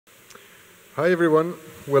Hi everyone,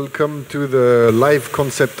 welcome to the live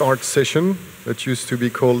concept art session that used to be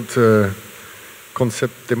called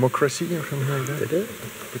Concept Democracy or something like that. Did it?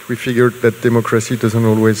 But we figured that democracy doesn't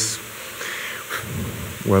always,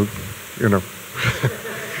 well, you know.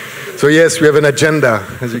 So yes, we have an agenda,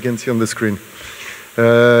 as you can see on the screen.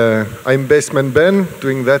 I'm Bassman Ben,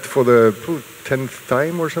 doing that for the 10th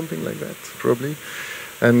time or something like that, probably.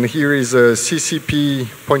 And here is CCP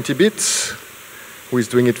Pointy Bits, who is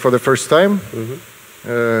doing it for the first time.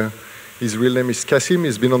 His real name is Kasim.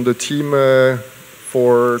 He's been on the team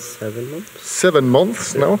for 7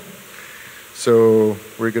 months now. So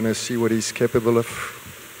we're going to see what he's capable of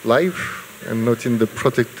live and not in the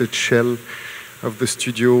protected shell of the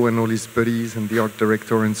studio and all his buddies and the art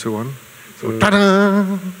director and so on. So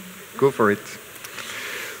ta-da! Go for it.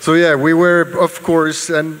 So yeah, we were, of course,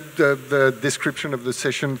 and the description of the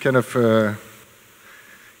session kind of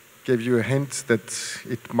gave you a hint that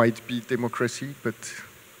it might be democracy, but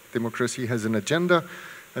democracy has an agenda,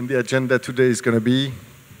 and the agenda today is going to be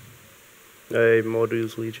a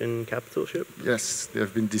Mordu's Legion capital ship. Yes, there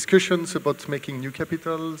have been discussions about making new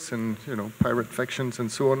capitals and, you know, pirate factions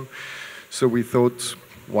and so on. So we thought,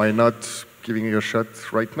 why not giving it a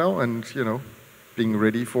shot right now and, you know, being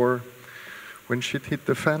ready for when shit hit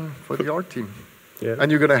the fan for the art team. Yeah.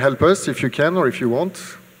 And you're going to help us if you can or if you want,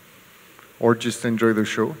 or just enjoy the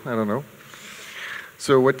show, I don't know.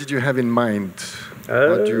 So what did you have in mind?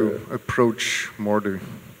 How do you approach Mordu?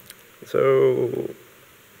 So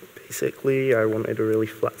basically, I wanted a really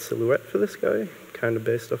flat silhouette for this guy, kind of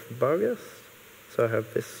based off the Barghest. So I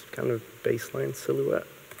have this kind of baseline silhouette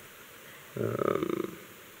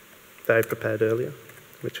that I prepared earlier,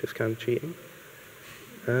 which is kind of cheating.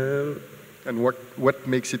 And what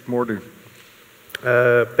makes it Mordu?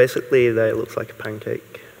 Basically, that it looks like a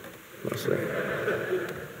pancake, mostly.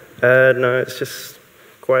 No, it's just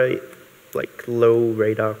quite like low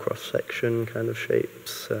radar cross-section kind of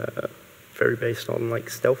shapes, very based on like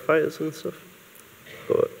stealth fighters and stuff.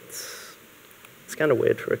 But it's kind of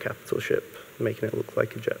weird for a capital ship, making it look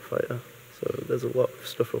like a jet fighter. So there's a lot of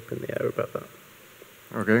stuff up in the air about that.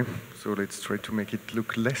 Okay, so let's try to make it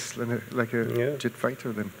look less like a jet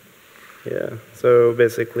fighter then. Yeah, so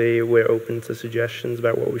basically we're open to suggestions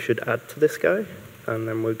about what we should add to this guy, and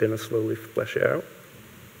then we're going to slowly flesh it out.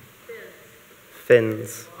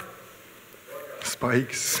 Fins.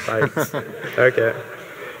 Spikes. Spikes. Okay.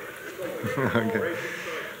 Okay.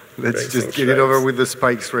 Let's just get it over with the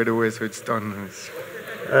spikes right away so it's done.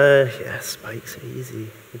 Yeah, spikes are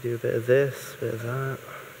easy. We do a bit of this, a bit of that.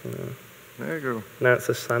 You know. There you go. Now it's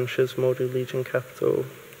a Sanchez Mordu Legion capital.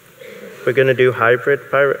 We're going to do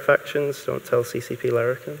hybrid pirate factions. Don't tell CCP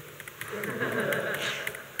Larrikin.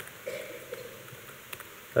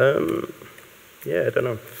 Yeah, I don't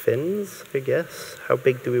know. Fins, I guess. How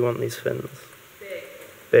big do we want these fins?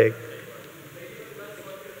 Big.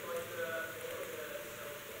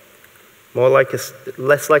 More like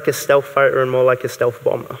less like a stealth fighter and more like a stealth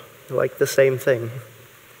bomber. Like the same thing.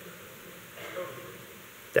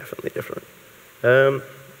 Definitely different. Yeah.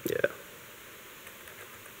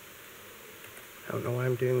 I don't know why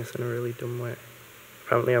I'm doing this in a really dumb way.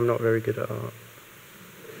 Apparently I'm not very good at art.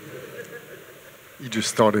 You just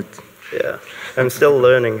started. Yeah. I'm still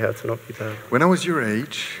learning how to not be bad. When I was your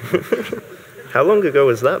age. How long ago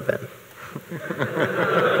was that, Ben?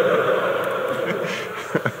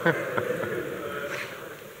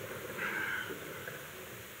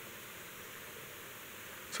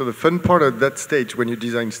 So the fun part at that stage when you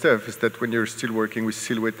design stuff is that when you're still working with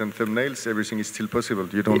silhouette and thumbnails, everything is still possible.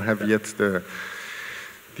 You don't have yet the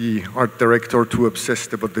art director too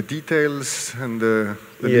obsessed about the details and the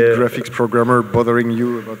lead graphics programmer bothering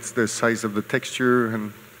you about the size of the texture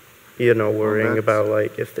and you're not worrying about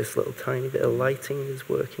like if this little tiny bit of lighting is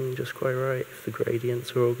working just quite right, if the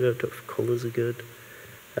gradients are all good, if colors are good.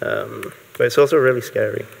 But it's also really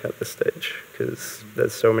scary at this stage because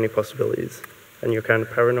there's so many possibilities and you're kind of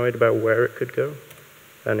paranoid about where it could go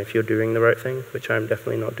and if you're doing the right thing, which I'm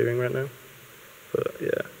definitely not doing right now. But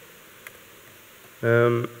yeah.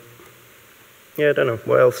 Yeah, I don't know.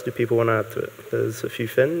 What else do people want to add to it? There's a few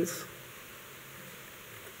fins.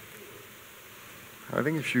 I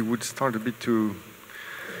think if you would start a bit to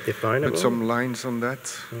define put some lines on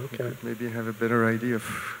that, okay. You could maybe have a better idea of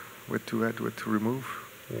what to add, what to remove.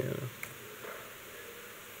 Yeah.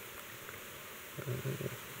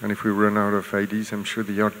 And if we run out of ideas, I'm sure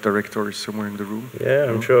the art director is somewhere in the room. Yeah,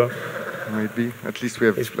 I'm sure. Might be. At least we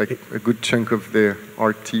have like a good chunk of the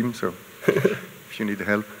art team, so if you need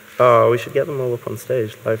help. Oh, we should get them all up on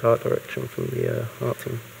stage. Live art direction from the art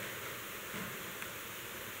team.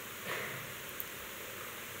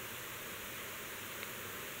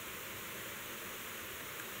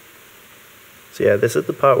 So yeah, this is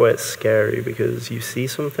the part where it's scary because you see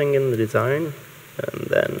something in the design and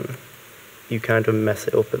then you kind of mess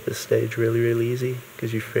it up at this stage really, really easy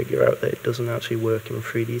because you figure out that it doesn't actually work in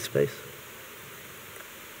 3D space.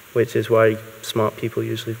 Which is why smart people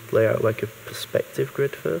usually lay out like a perspective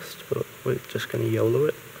grid first, but we're just going to YOLO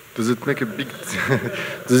it. Does it make a big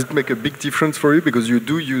does it make a big difference for you because you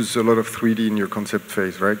do use a lot of 3D in your concept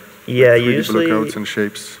phase, right? Yeah, like 3D usually blockouts and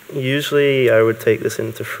shapes. Usually I would take this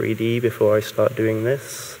into 3D before I start doing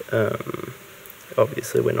this.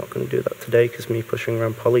 Obviously we're not going to do that today because me pushing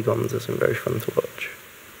around polygons isn't very fun to watch.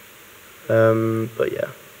 But yeah,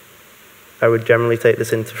 I would generally take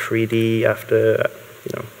this into 3D after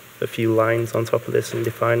a few lines on top of this and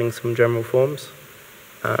defining some general forms,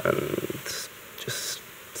 and just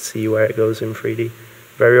see where it goes in 3D.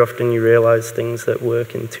 Very often you realize things that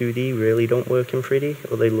work in 2D really don't work in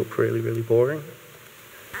 3D, or they look really, really boring.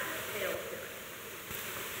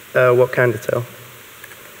 What kind of tail?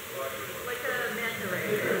 Like a manta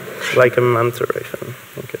ray. Like a manta ray fin.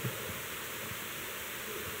 Okay.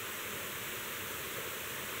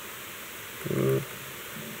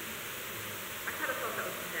 I kind of thought that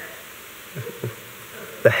was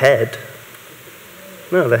the head. The head?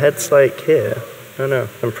 No, the head's like here. Oh no,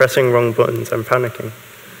 I'm pressing wrong buttons, I'm panicking.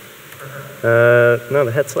 No,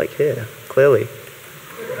 the head's like here, clearly.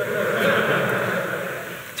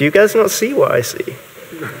 Do you guys not see what I see?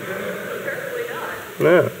 Apparently not.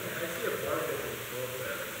 No.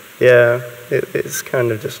 Yeah, it's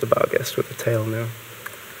kind of just a bar guest with a tail now.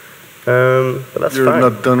 But that's You're fine.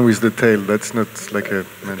 not done with the tail. That's not like a.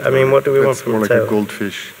 I mean, what do we want That's from more a like tail? a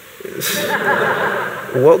goldfish.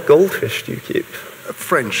 What goldfish do you keep? A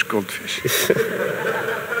French goldfish.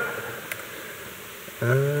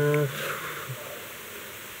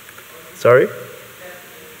 Sorry?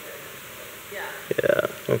 Yeah. Yeah,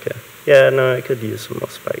 okay. Yeah, no, I could use some more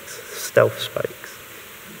spikes. Stealth spikes.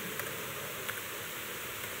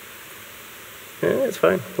 Yeah, it's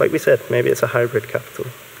fine. Like we said, maybe it's a hybrid capital.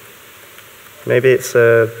 Maybe it's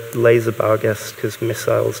a laser bar guest because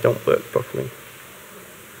missiles don't work properly.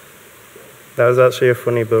 That was actually a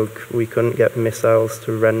funny bug. We couldn't get missiles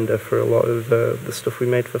to render for a lot of the stuff we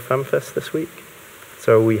made for Fanfest this week.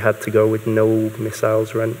 So we had to go with no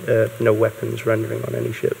missiles, no weapons rendering on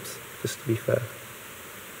any ships, just to be fair.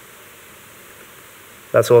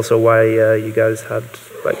 That's also why you guys had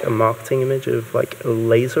like a marketing image of like a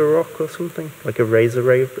laser rock or something, like a laser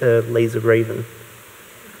raven.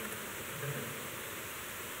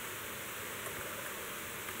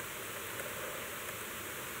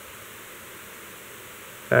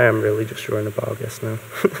 I am really just drawing a bar guess now.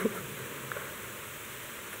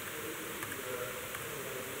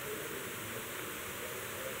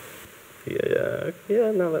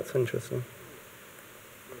 Yeah, no, that's interesting.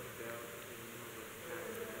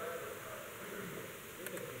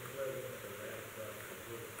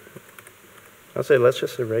 I'll say let's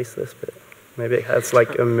just erase this bit. Maybe it has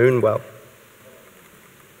like a moon well.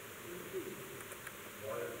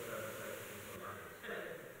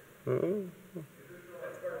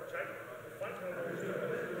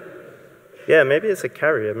 Yeah, maybe it's a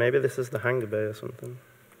carrier. Maybe this is the hangar bay or something.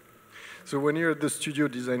 So when you're at the studio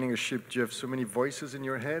designing a ship, do you have so many voices in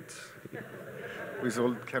your head? With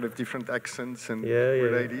all kind of different accents and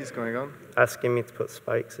weird ideas going on? Asking me to put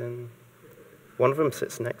spikes in. One of them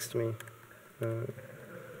sits next to me.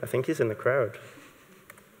 I think he's in the crowd.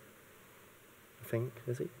 I think,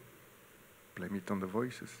 is he? Blame it on the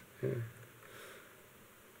voices. Yeah.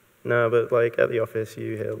 No, but like at the office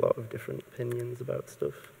you hear a lot of different opinions about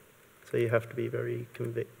stuff. So you have to be very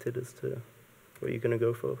convicted as to what you're going to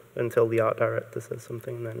go for until the art director says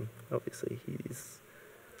something, then obviously he's...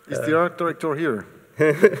 Is the art director here?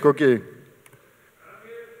 Okay.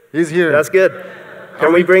 He's here. That's good.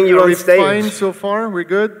 Can we bring you on stage? Are we fine so far? We're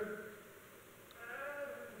good?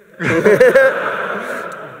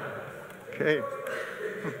 Okay.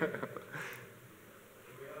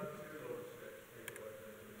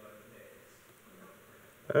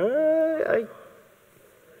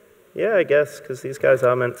 Yeah, I guess, because these guys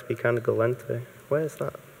are meant to be kind of galente. Where's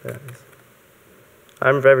that? There it is.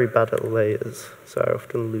 I'm very bad at layers, so I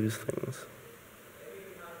often lose things.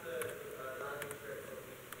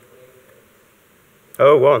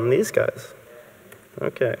 Oh, what, on these guys?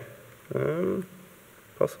 Okay.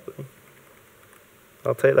 Possibly.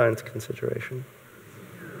 I'll take that into consideration.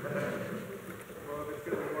 Well, if it's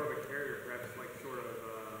going to be more of a carrier, perhaps like sort of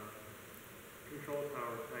control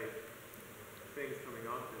tower type things coming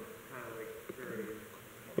off it, kind of like very...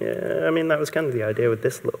 Yeah, I mean, that was kind of the idea with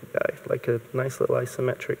this little guy, like a nice little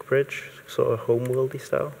isometric bridge, sort of homeworldy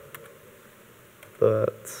style.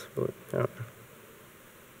 But, I don't know.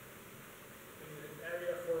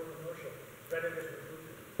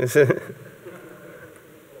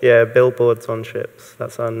 Yeah, billboards on ships.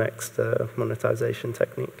 That's our next monetization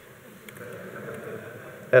technique.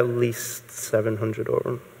 At least 700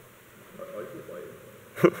 aurum.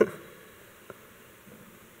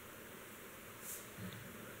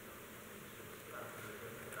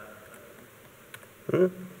 Oh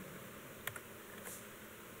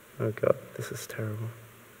god, this is terrible.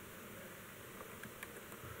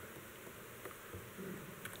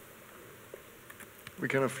 We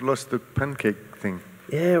kind of lost the pancake thing.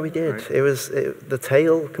 Yeah, we did. Right. The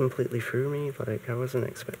tail completely threw me. Like, I wasn't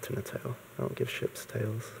expecting a tail. I don't give ships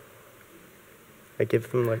tails. I give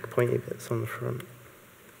them like pointy bits on the front.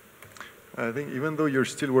 I think even though you're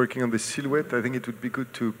still working on the silhouette, I think it would be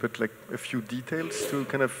good to put like a few details to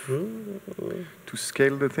kind of to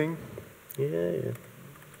scale the thing. Yeah,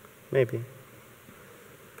 maybe.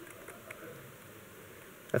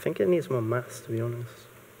 I think it needs more mass, to be honest.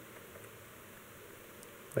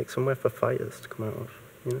 Like somewhere for fighters to come out of,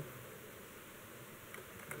 you know?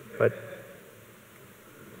 But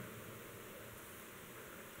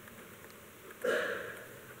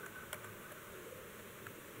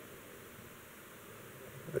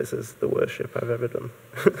this is the worst ship I've ever done.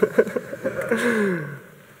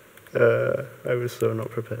 I was so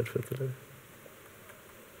not prepared for today.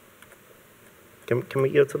 Can we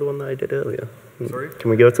go to the one that I did earlier? Sorry? Can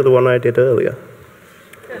we go to the one I did earlier?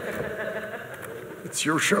 It's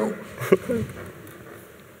your show.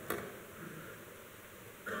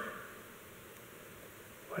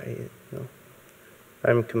 Wait, no.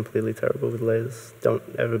 I'm completely terrible with layers. Don't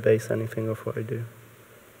ever base anything off what I do.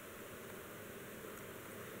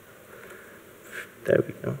 There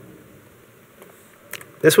we go.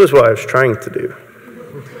 This was what I was trying to do.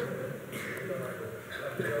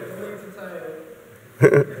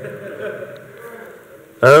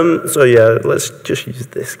 So yeah, let's just use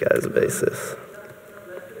this guy as a basis.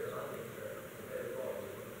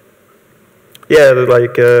 Yeah,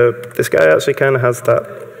 like this guy actually kind of has that.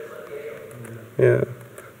 Yeah.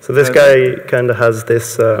 So this guy kind of has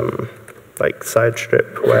this like side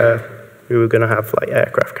strip where we were going to have like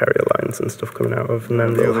aircraft carrier lines and stuff coming out of, and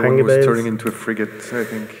then The little other one hangar was bays. turning into a frigate, I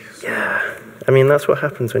think. So. Yeah. I mean, that's what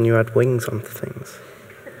happens when you add wings onto things.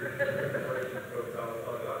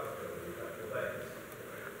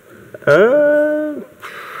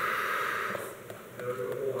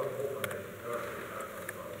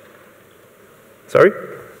 Sorry?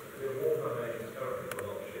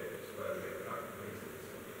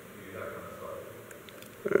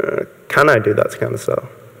 Can I do that kind of stuff?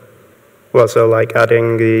 Well, so like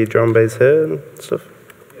adding the drone bays here and stuff?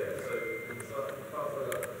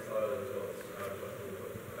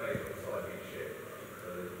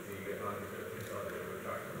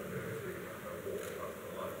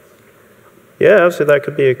 Yeah, actually that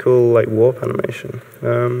could be a cool like warp animation.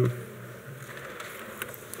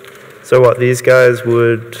 So what, these guys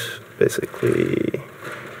would basically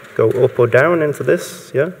go up or down into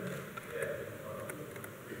this, yeah?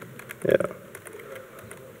 Yeah.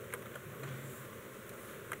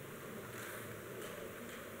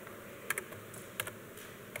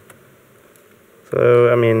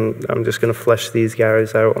 So, I mean, I'm just going to flesh these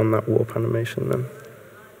guys out on that warp animation then,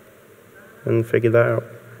 and figure that out.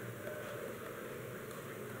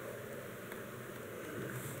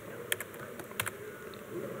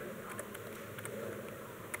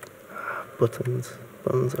 Buttons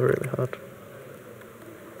are really hard.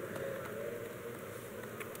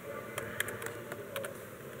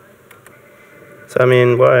 So I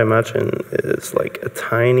mean, what I imagine is like a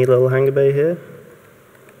tiny little hangar bay here,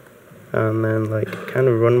 and then like kind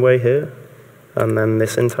of runway here, and then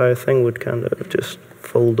this entire thing would kind of just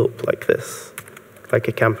fold up like this, like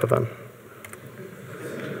a camper van.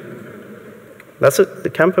 The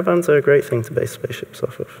camper vans are a great thing to base spaceships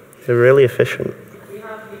off of. They're really efficient.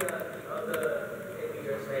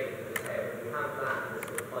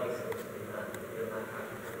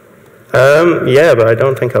 Yeah, but I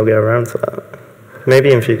don't think I'll get around to that.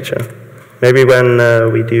 Maybe in future. Maybe when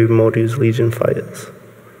we do Mordu's Legion fighters.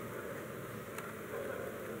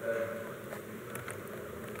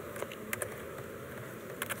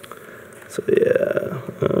 So yeah.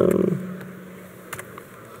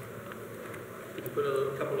 Put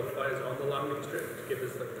a couple of fires on the landing strip to give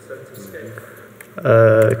us like the sense of scale.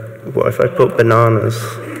 What if I put bananas?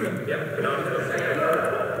 Yeah, bananas.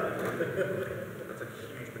 That's a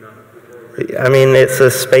huge banana. I mean, it's a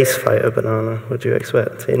space fighter banana. What do you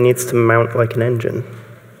expect? It needs to mount like an engine.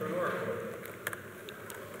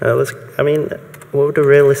 I mean, what would a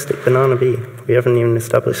realistic banana be? We haven't even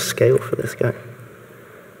established scale for this guy.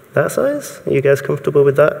 That size? Are you guys comfortable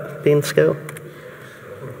with that being scale?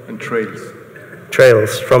 And trails.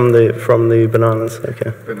 Trails from the bananas.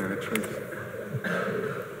 Okay. Banana trails.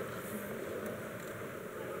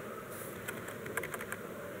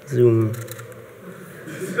 Zoom.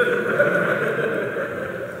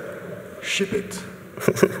 Ship it.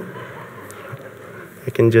 I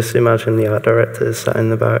can just imagine the art director sat in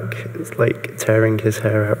the back, like tearing his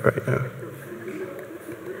hair out right now.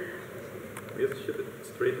 We have to ship it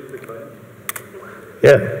straight to the client.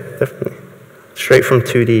 Yeah, definitely. Straight from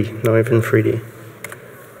 2D, not even 3D.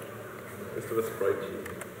 Instead of a sprite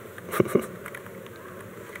sheet.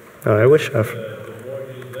 Oh, I wish I've. The more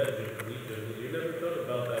you imagine region, you never thought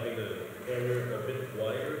about having a corner a bit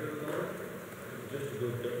wider than normal? Just to go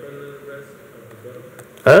different than the rest of the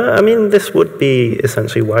boat? I mean, this would be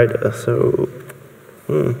essentially wider, so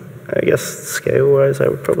I guess scale-wise, I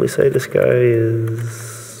would probably say this guy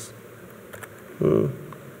is.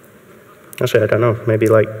 Actually, I don't know. Maybe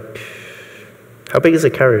like, how big is a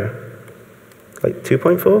carrier? Like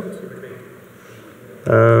 2.4?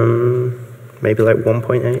 Maybe like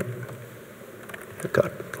 1.8.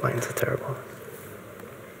 God, lines are terrible.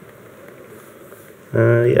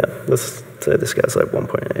 Yeah, let's say this guy's like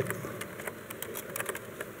 1.8.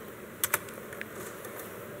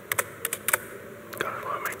 God,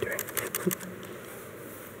 what am I doing?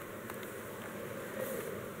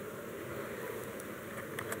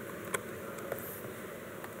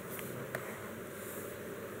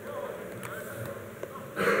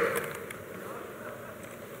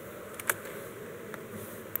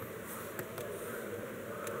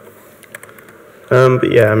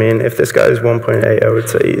 But yeah, I mean, if this guy is 1.8, I would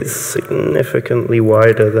say he's significantly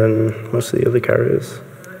wider than most of the other carriers.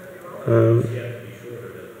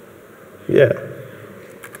 Yeah.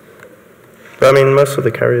 But I mean, most of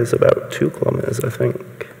the carriers are about 2 kilometers, I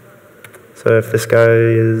think. So if this guy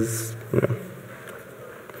is,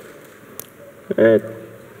 I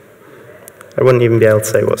wouldn't even be able to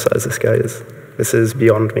say what size this guy is. This is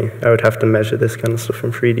beyond me. I would have to measure this kind of stuff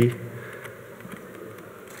in 3D.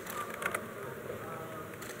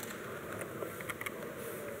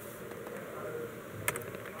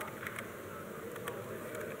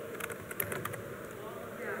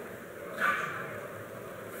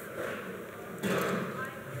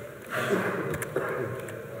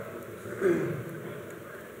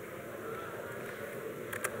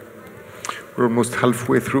 We're almost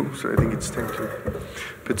halfway through, so I think it's time to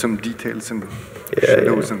put some details and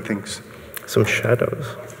shadows and things. Some shadows.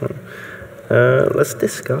 Let's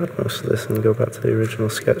discard most of this and go back to the original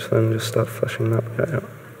sketch then and just start fleshing that guy out.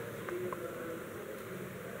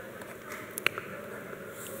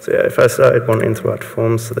 So yeah, if I started wanting to add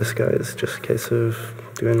forms to this guy, it's just a case of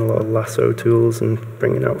doing a lot of lasso tools and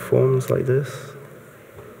bringing out forms like this.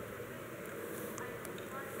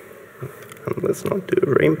 And let's not do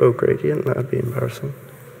a rainbow gradient, that'd be embarrassing.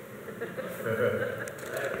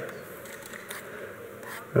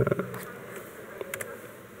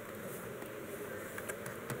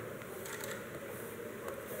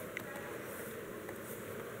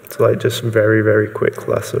 It's like just very, very quick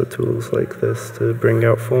lasso tools like this to bring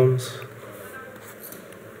out forms.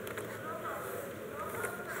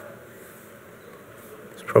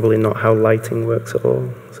 It's probably not how lighting works at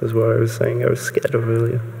all. This is what I was saying I was scared of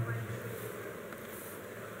earlier.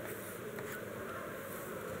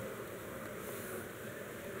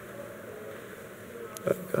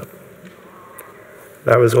 Oh God.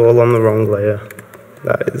 That was all on the wrong layer.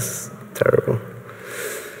 That is terrible.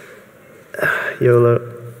 YOLO.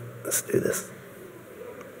 Let's do this.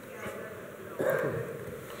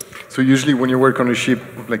 So usually when you work on a ship,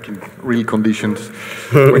 like in real conditions,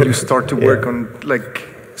 when you start to work on like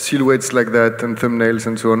silhouettes like that and thumbnails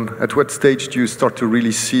and so on, at what stage do you start to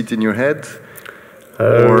really see it in your head?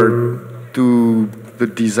 Or do the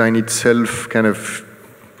design itself kind of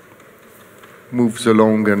moves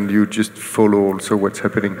along and you just follow also what's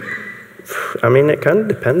happening? I mean, it kind of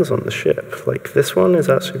depends on the ship. Like, this one is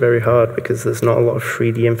actually very hard because there's not a lot of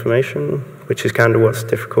 3D information, which is kind of what's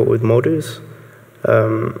difficult with modus.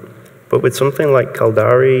 But with something like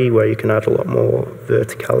Caldari, where you can add a lot more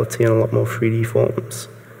verticality and a lot more 3D forms,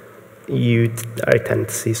 I tend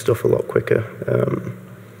to see stuff a lot quicker.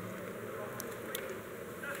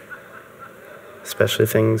 Especially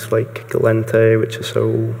things like Galente, which are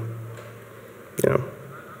so,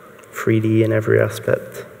 3D in every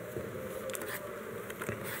aspect.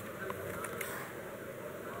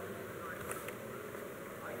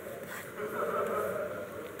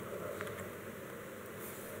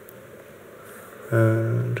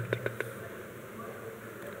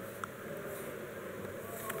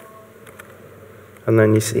 And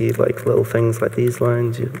then you see like little things like these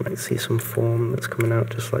lines, you might see some form that's coming out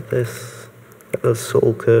just like this. Like those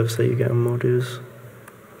subtle curves that you get in modules.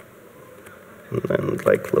 And then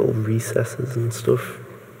like little recesses and stuff.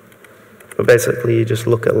 But basically you just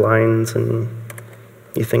look at lines and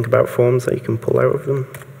you think about forms that you can pull out of them.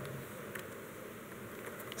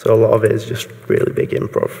 So a lot of it is just really big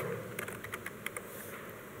improv.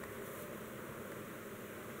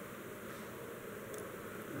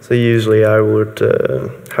 So usually I would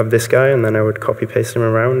have this guy and then I would copy paste him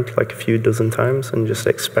around like a few dozen times and just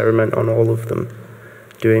experiment on all of them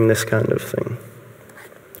doing this kind of thing.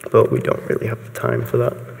 But we don't really have the time for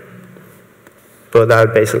that. But that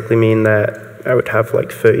would basically mean that I would have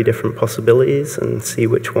like 30 different possibilities and see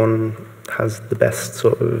which one has the best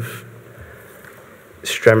sort of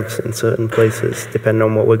strengths in certain places, depending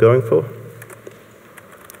on what we're going for.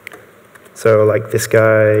 So like this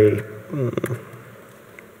guy,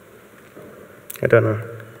 I don't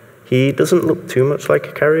know. He doesn't look too much like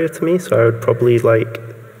a carrier to me, so I would probably like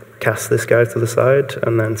cast this guy to the side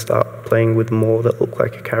and then start playing with more that look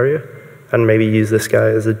like a carrier, and maybe use this guy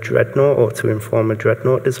as a dreadnought or to inform a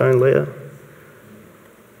dreadnought design later.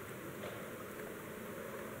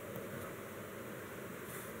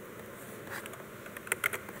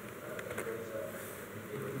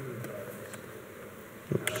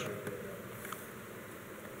 Oops.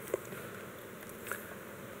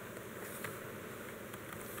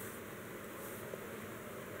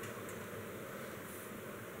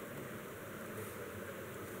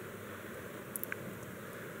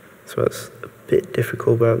 So what's a bit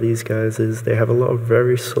difficult about these guys is they have a lot of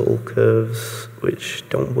very subtle curves which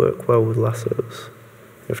don't work well with lassos.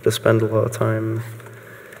 You have to spend a lot of time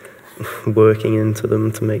working into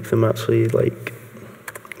them to make them actually like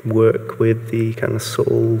work with the kind of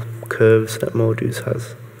subtle curves that Modus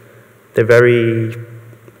has. They're very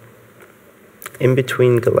in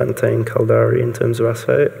between Galente and Caldari in terms of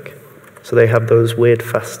aesthetic. So they have those weird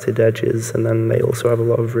faceted edges, and then they also have a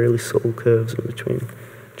lot of really subtle curves in between,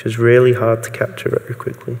 which is really hard to capture very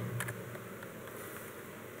quickly.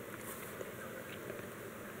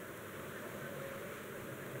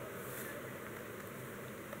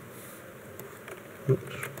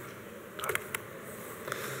 Oops.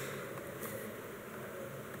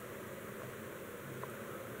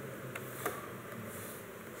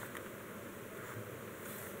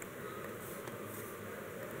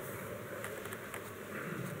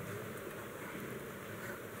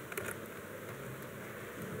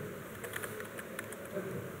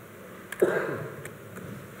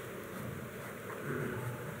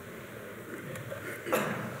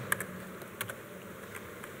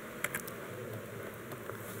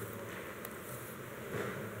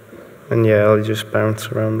 And yeah, I'll just bounce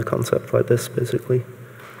around the concept like this, basically.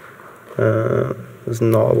 There's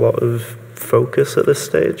not a lot of focus at this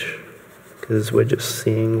stage, because we're just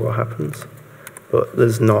seeing what happens. But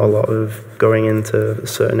there's not a lot of going into a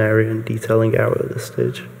certain area and detailing out at this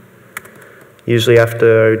stage. Usually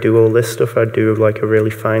after I do all this stuff, I'd do like a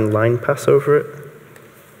really fine line pass over it.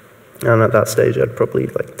 And at that stage, I'd probably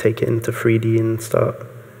like take it into 3D and start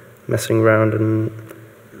messing around and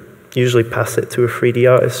usually pass it to a 3D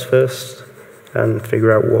artist first and figure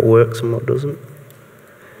out what works and what doesn't.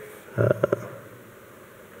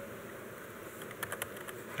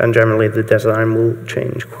 And generally the design will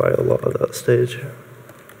change quite a lot at that stage.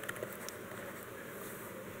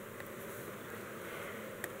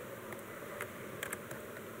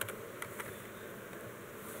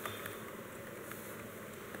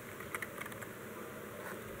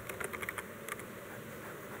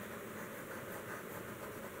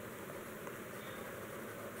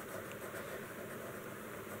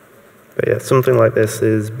 But yeah, something like this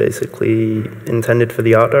is basically intended for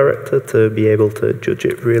the art director to be able to judge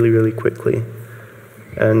it really, really quickly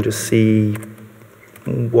and just see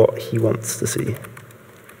what he wants to see.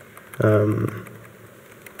 And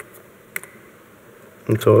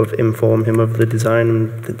sort of inform him of the design,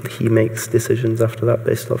 and he makes decisions after that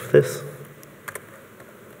based off this.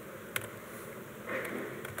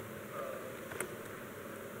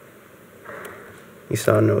 You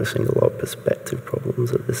start noticing a lot of perspective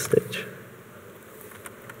problems at this stage.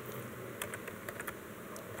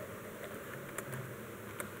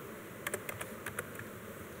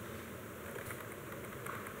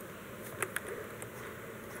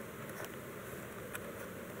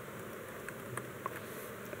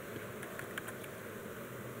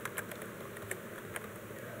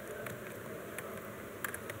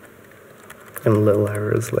 And little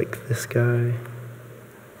errors like this guy.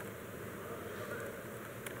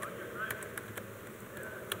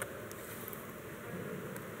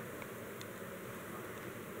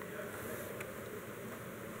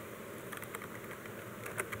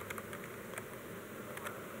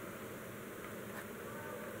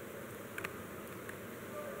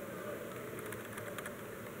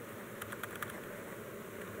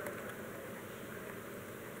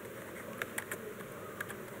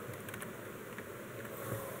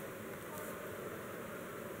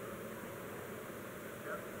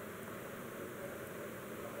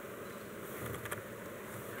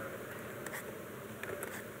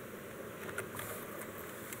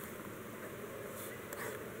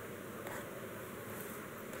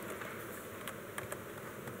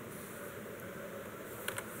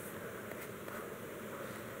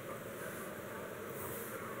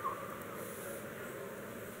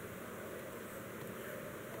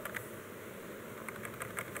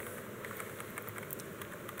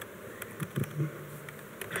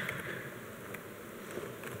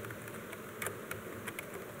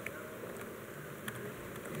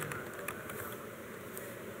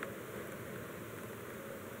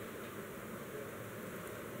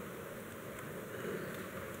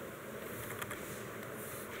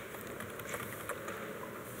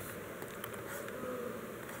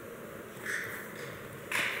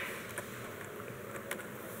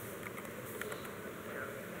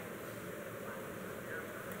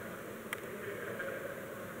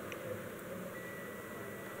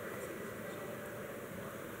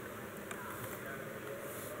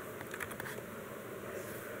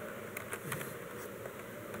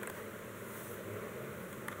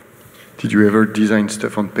 Did you ever design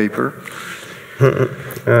stuff on paper?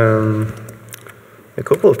 A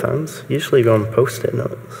couple of times, usually on post-it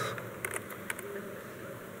notes.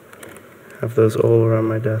 Have those all around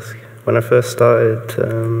my desk. When I first started,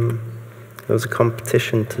 there was a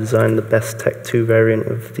competition to design the best Tech 2 variant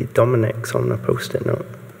of the Dominic's on a post-it note.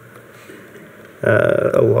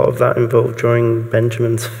 A lot of that involved drawing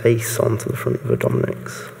Benjamin's face onto the front of a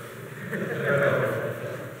Dominic's.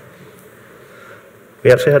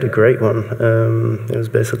 We actually had a great one. It was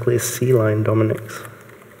basically a sea lion Dominic's.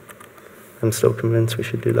 I'm still convinced we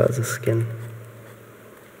should do that as a skin.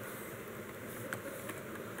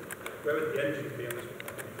 Where would the engines be on this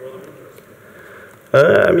before the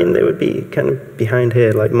winters? I mean, they would be kind of behind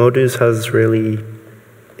here. Like Modus has really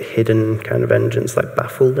hidden kind of engines, like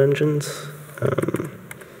baffled engines.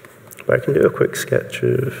 But I can do a quick sketch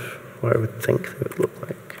of what I would think they would look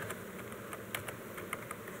like.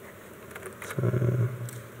 So,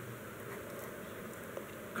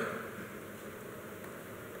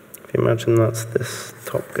 if you imagine that's this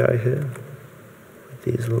top guy here, with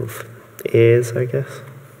these little ears, I guess.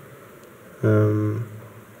 I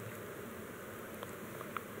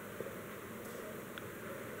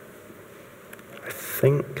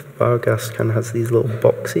think Vargas kind of has these little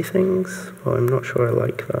boxy things, but I'm not sure I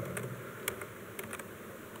like that.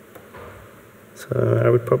 So I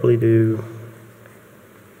would probably do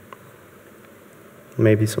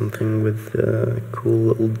maybe something with a cool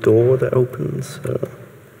little door that opens.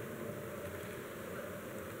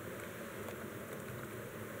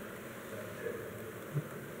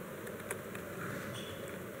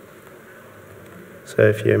 So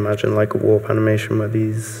if you imagine like a warp animation where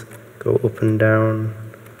these go up and down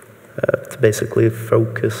to basically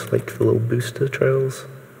focus like the little booster trails.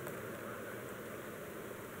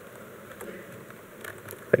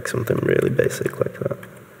 Like something really basic like that.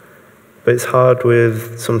 But it's hard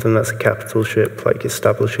with something that's a capital ship, like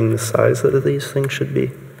establishing the size that these things should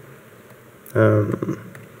be. And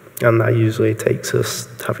that usually takes us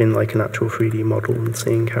having like an actual 3D model and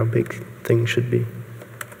seeing how big things should be.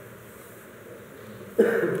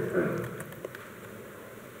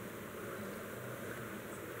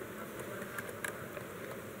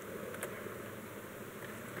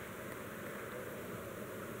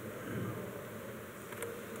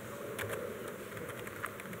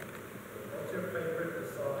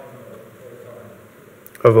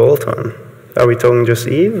 Of all time? Are we talking just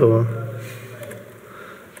Eve, or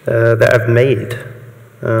that I've made?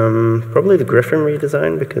 Probably the Griffin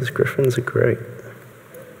redesign, because Griffins are great.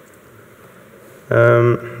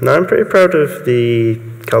 Now I'm pretty proud of the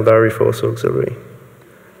Caldari Force Auxiliary.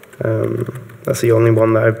 That's the only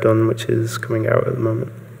one that I've done which is coming out at the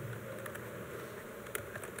moment.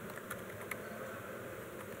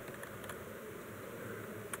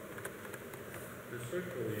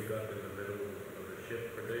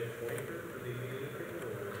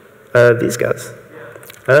 These guys.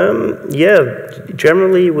 Yeah,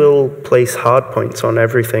 generally we'll place hard points on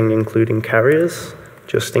everything, including carriers,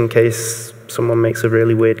 just in case someone makes a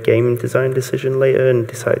really weird game design decision later and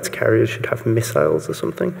decides carriers should have missiles or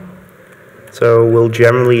something. So we'll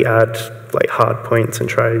generally add like hard points and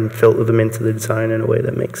try and filter them into the design in a way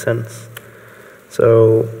that makes sense.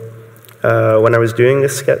 So when I was doing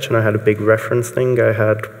this sketch and I had a big reference thing, I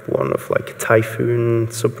had one of like a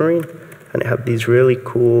Typhoon submarine, and it had these really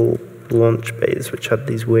cool launch bays which had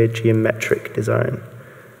these weird geometric design.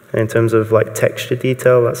 And in terms of like texture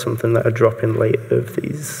detail, that's something that I drop in later of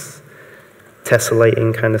these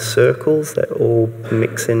tessellating kind of circles that all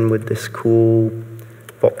mix in with this cool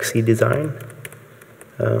boxy design.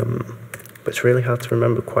 But it's really hard to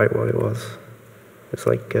remember quite what it was. It's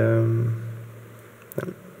like, I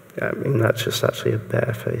mean, that's just actually a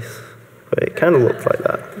bear face, but it kind of looked like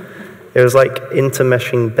that. It was like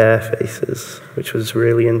intermeshing bear faces, which was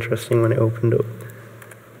really interesting when it opened up.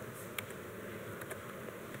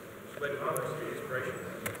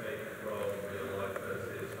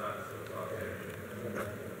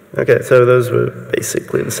 Okay, so those were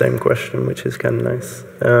basically the same question, which is kind of nice.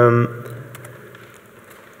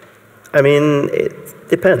 I mean, it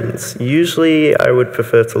depends. Usually I would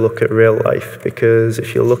prefer to look at real life, because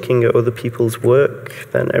if you're looking at other people's work,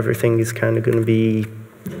 then everything is kind of going to be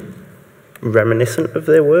reminiscent of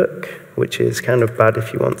their work, which is kind of bad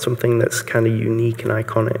if you want something that's kind of unique and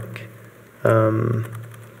iconic.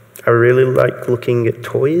 I really like looking at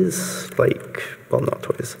toys, like, well, not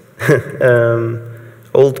toys,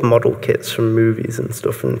 old model kits from movies and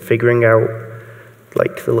stuff, and figuring out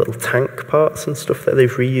like the little tank parts and stuff that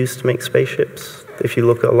they've reused to make spaceships. If you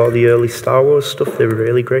look at a lot of the early Star Wars stuff, they were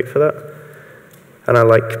really great for that. And I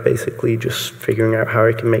like basically just figuring out how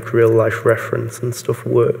I can make real-life reference and stuff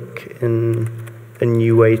work in a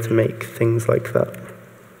new way to make things like that.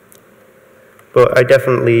 But I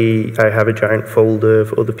have a giant folder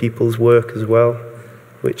of other people's work as well,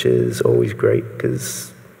 which is always great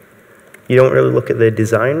because you don't really look at their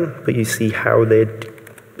design, but you see how they're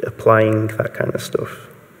applying that kind of stuff.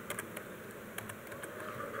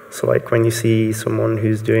 So like when you see someone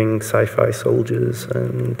who's doing sci-fi soldiers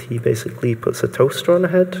and he basically puts a toaster on a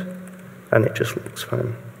head and it just looks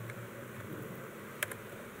fine.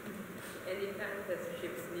 Anytime that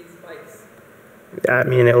ships need spikes. I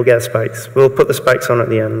mean, it'll get spikes. We'll put the spikes on at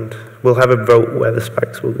the end. We'll have a vote where the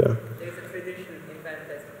spikes will go. There's a tradition in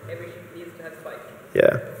Fanfest. Every ship needs to have spikes.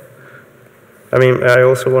 Yeah. I mean, I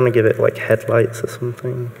also want to give it like headlights or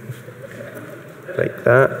something. Like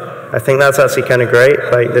that. I think that's actually kind of great.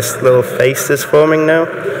 Like this little face is forming now.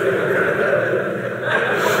 That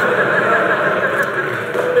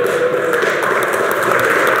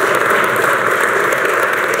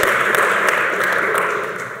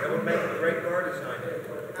would make a great car design.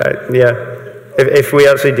 Yeah. If we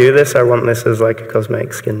actually do this, I want this as like a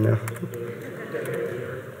cosmetic skin now.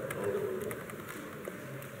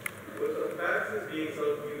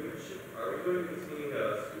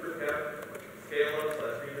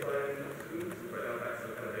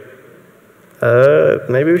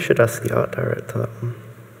 Maybe we should ask the art director that one.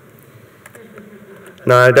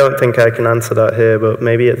 No, I don't think I can answer that here, but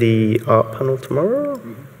maybe at the art panel tomorrow?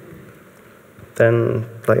 Then,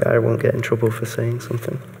 like, I won't get in trouble for saying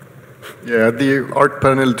something. Yeah, at the art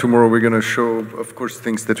panel tomorrow, we're going to show, of course,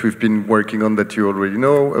 things that we've been working on that you already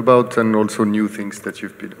know about, and also new things that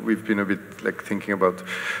we've been a bit like thinking about,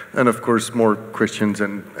 and of course, more questions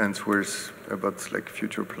and answers about like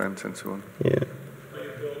future plans and so on. Yeah.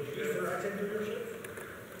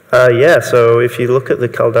 Yeah, so if you look at the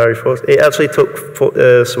Caldari Force, it actually took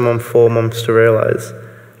someone 4 months to realize,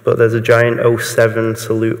 but there's a giant 07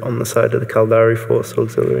 salute on the side of the Caldari Force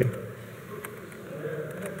Auxiliary,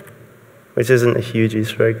 which isn't a huge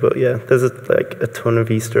Easter egg, but yeah, there's like a ton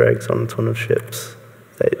of Easter eggs on a ton of ships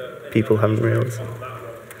that people haven't realized.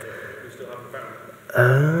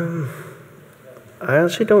 I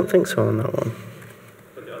actually don't think so on that one.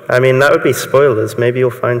 I mean, that would be spoilers. Maybe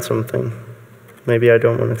you'll find something. Maybe I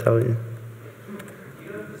don't want to tell you.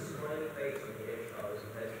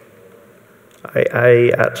 I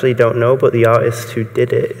actually don't know, but the artist who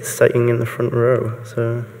did it is sitting in the front row,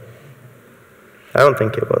 so I don't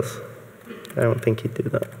think it was. I don't think he'd do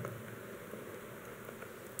that.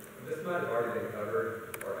 This might have already been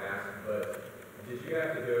covered or asked, but did you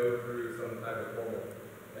have to go through some type of formal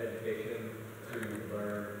education to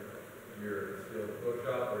learn your skills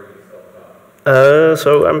bookshop, or are you self-taught?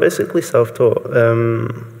 So I'm basically self-taught.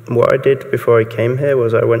 What I did before I came here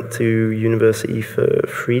was I went to university for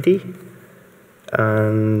 3D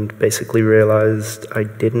and basically realized I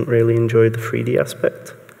didn't really enjoy the 3D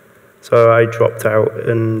aspect. So I dropped out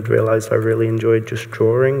and realized I really enjoyed just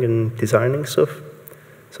drawing and designing stuff.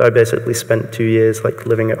 So I basically spent 2 years like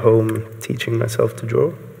living at home teaching myself to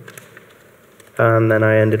draw. And then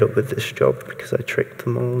I ended up with this job because I tricked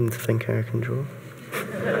them all into thinking I can draw.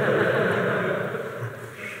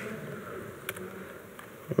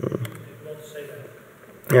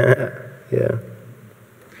 Yeah.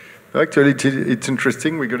 Actually, it's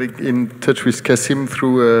interesting. We got in touch with Kasim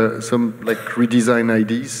through some like redesign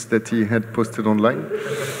ideas that he had posted online,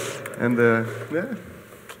 and yeah.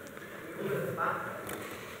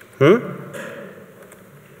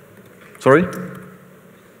 Sorry.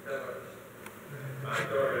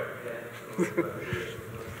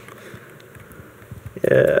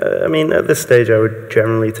 Yeah, I mean, at this stage, I would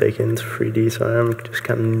generally take it into 3D, so I'm just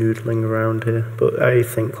kind of noodling around here. But I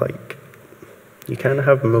think like you kind of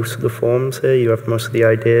have most of the forms here. You have most of the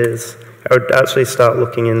ideas. I would actually start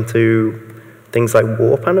looking into things like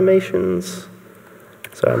warp animations.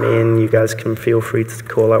 So I mean, you guys can feel free to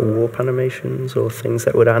call out warp animations or things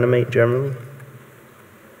that would animate generally.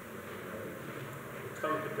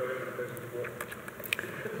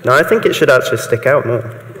 No, I think it should actually stick out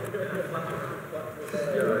more.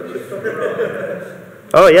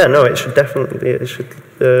 Oh yeah, no, it should definitely, it should,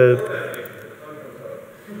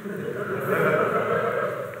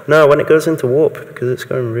 no, when it goes into warp, because it's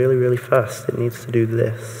going really, really fast, it needs to do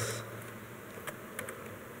this.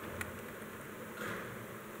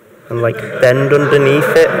 And like bend underneath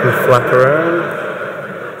it and flap around.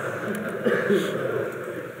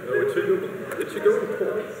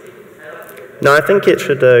 No, I think it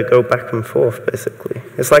should go back and forth, basically.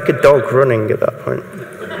 It's like a dog running at that point.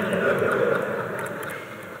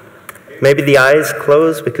 Maybe the eyes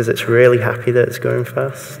close because it's really happy that it's going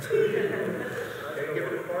fast.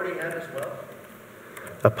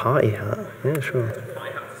 A party hat? Yeah, sure.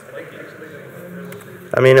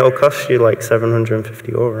 I mean, it'll cost you like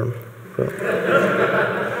 750 euro. But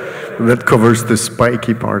That covers the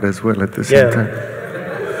spiky part as well at the same Yeah. time. New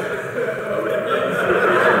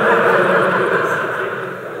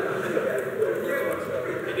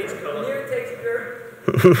texture.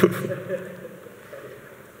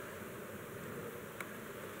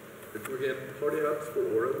 If we get party hats for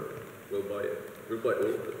Oren, we'll buy it. We'll buy all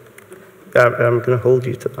of it. I'm going to hold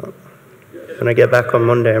you to that. When I get back on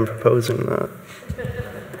Monday, I'm proposing that.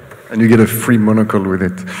 And you get a free monocle with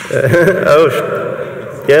it.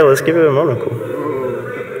 Yeah, let's give it a monocle. I'm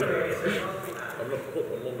not hot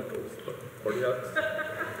on monocles, but party hats.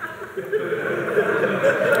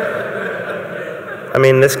 I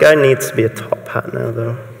mean, this guy needs to be a top hat now,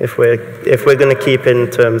 though. If we're going to keep in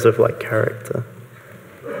terms of like character.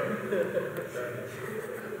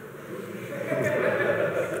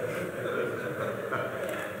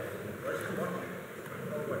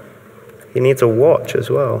 He needs a watch as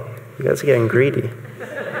well. You guys are getting greedy.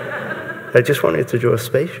 I just wanted to draw a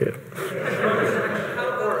spaceship. How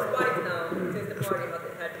about the spike now, since the party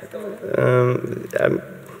hat is gone?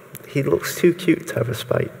 He looks too cute to have a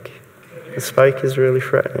spike. The spike is really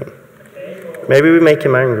threatening. Maybe we make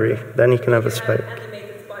him angry, then he can have a spike. An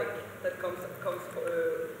animated spike that comes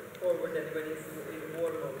forward and when it's in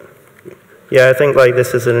war mode. Yeah, I think like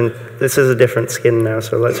this is a different skin now,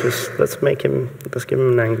 so let's give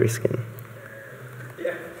him an angry skin.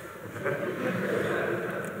 Yeah.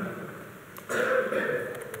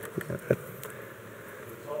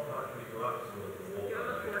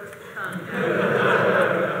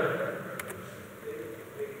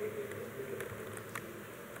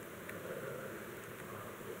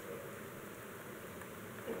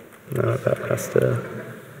 No, that has to.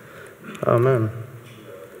 Oh man,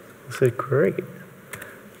 this is great.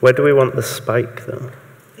 Where do we want the spike though?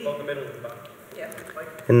 About the middle and the back. Yeah.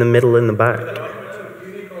 In the middle, in the back.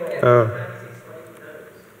 Oh.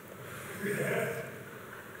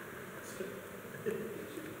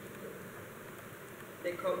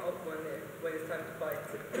 They come up when it's time to fight.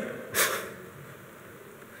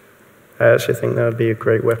 I actually think that would be a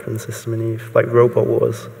great weapon system in EVE, like Robot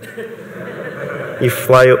Wars. You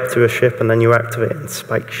fly up to a ship and then you activate it and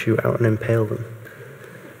spikes shoot out and impale them.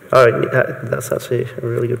 Oh, that's actually a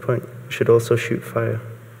really good point. You should also shoot fire.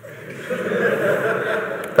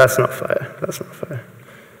 That's not fire. That's not fire.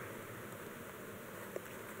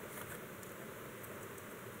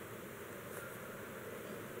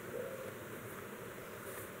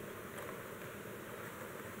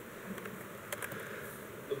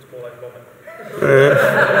 Looks more like vomit.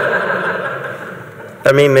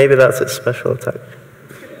 I mean, maybe that's its special attack.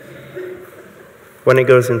 When it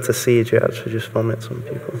goes into siege, it actually just vomits on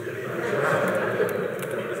people. Is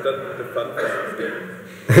that the Fanfest game?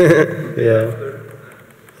 Yeah.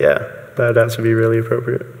 Yeah, that'd actually be really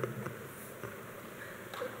appropriate.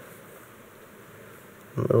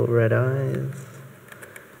 Little red eyes.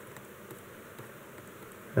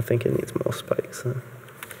 I think it needs more spikes though.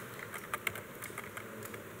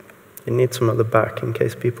 It needs some at the back in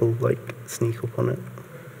case people like sneak up on it.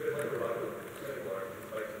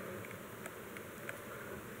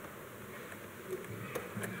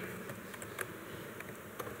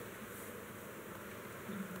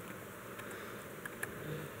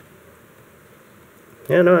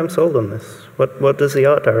 Yeah, no, I'm sold on this. What does the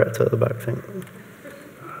art director at the back think?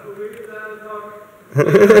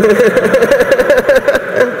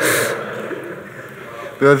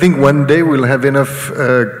 I think one day we'll have enough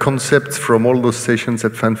concepts from all those sessions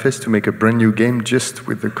at Fanfest to make a brand new game just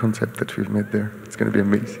with the concept that we've made there. It's going to be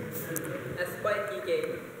amazing. A spiky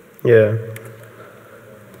game. Yeah.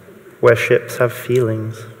 Where ships have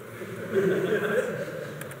feelings.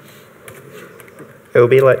 It'll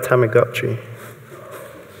be like Tamagotchi.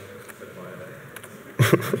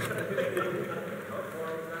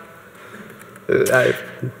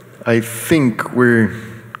 I think we're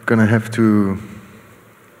going to have to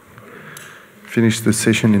finish the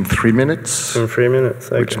session in 3 minutes. In 3 minutes,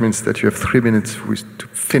 okay. Which means that you have 3 minutes to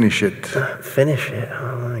finish it. Finish it?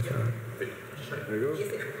 Oh my god.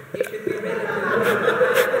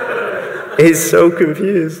 He's so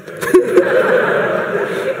confused. Be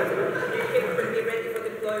ready for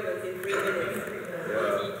deployment in 3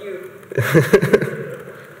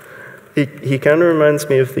 minutes. He kind of reminds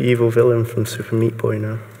me of the evil villain from Super Meat Boy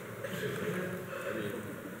now. I mean,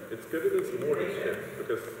 it's good that it's more than ship,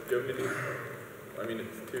 because you only need, I mean,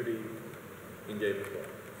 it's 2D in-game as well.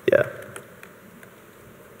 Yeah.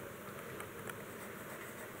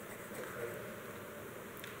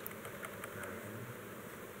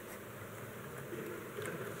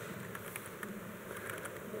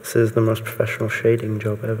 This is the most professional shading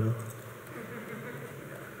job ever.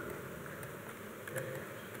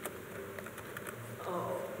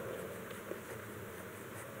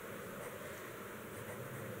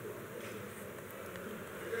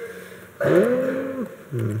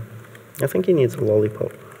 I think he needs a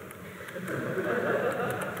lollipop.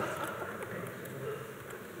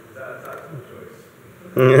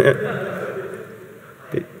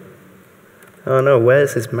 Oh no,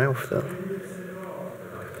 where's his mouth though?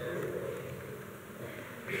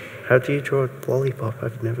 How do you draw a lollipop?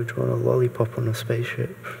 I've never drawn a lollipop on a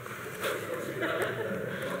spaceship.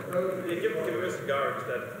 Give him a cigar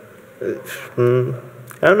instead.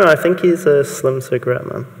 I don't know, I think he's a slim cigarette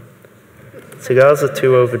man. Cigars are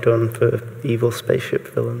too overdone for evil spaceship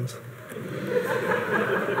villains.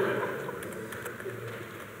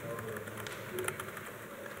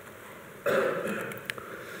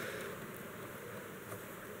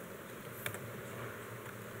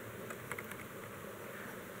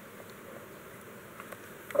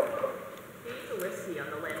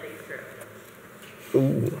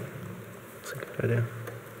 Ooh, that's a good idea.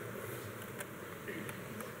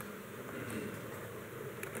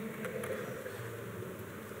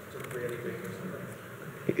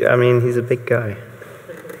 I mean, he's a big guy.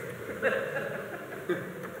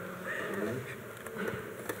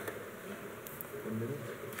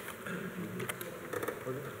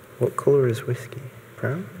 What color is whiskey?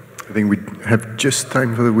 Brown? I think we have just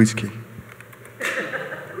time for the whiskey.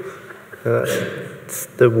 It's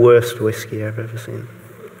the worst whiskey I've ever seen.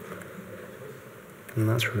 And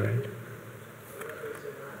that's red.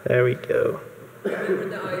 There we go. With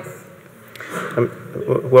the eyes.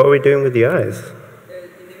 What are we doing with the eyes? In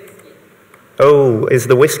the whiskey. Oh, is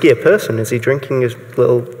the whiskey a person? Is he drinking his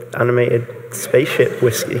little animated spaceship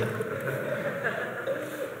whiskey?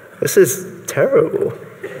 This is terrible.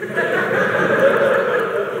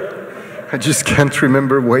 I just can't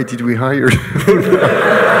remember why did we hire him.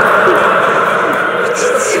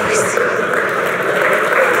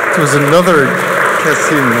 It was another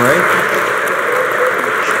casting, right?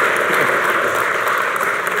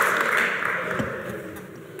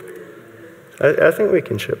 I think we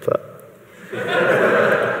can ship that.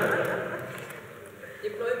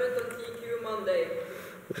 Deployment on TQ Monday.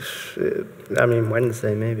 I mean,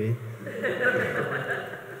 Wednesday, maybe.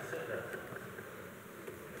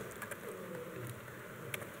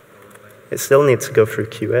 It still needs to go through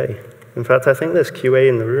QA. In fact, I think there's QA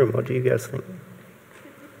in the room. What do you guys think?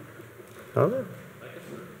 Are there?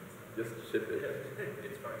 Just ship it.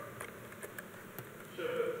 It's fine.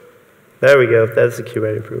 There we go. There's the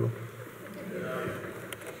QA approval.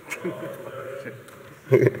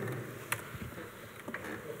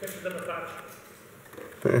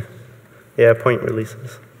 Yeah, point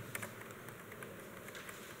releases.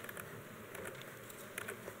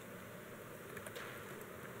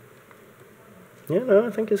 Yeah, no, I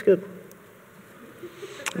think it's good.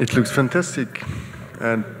 It looks fantastic.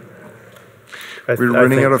 And I we're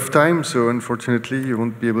running out of time, so unfortunately you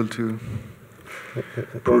won't be able to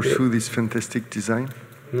pursue this fantastic design.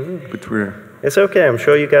 But It's okay. I'm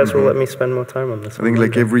sure you guys will let me spend more time on this. I think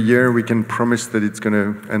like every year we can promise that it's going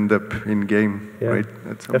to end up in game, Yeah, right?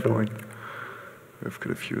 At some definitely. point. We've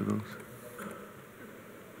got a few of those.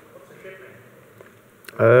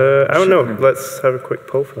 I don't know. Let's have a quick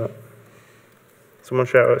poll for that. Someone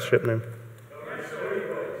shout out ship name.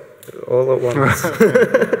 All at once.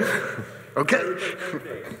 Okay.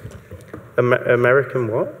 American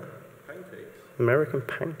what? Pancakes. American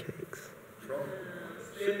pancakes.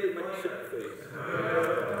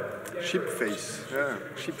 Ship face. Yeah,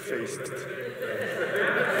 ship faced.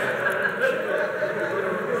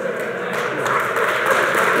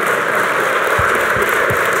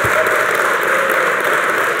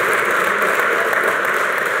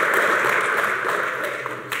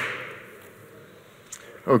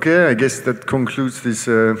 Okay, I guess that concludes this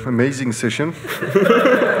amazing session.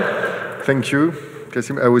 Thank you,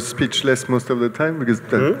 Kasim. I was speechless most of the time because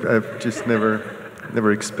I've just never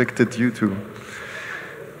expected you to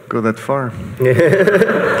go that far.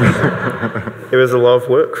 It was a lot of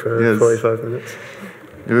work for Yes. 45 minutes.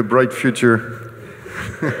 You have a bright future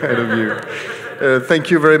ahead of you. Thank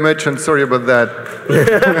you very much, and sorry about that.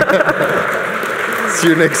 See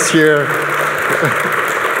you next year.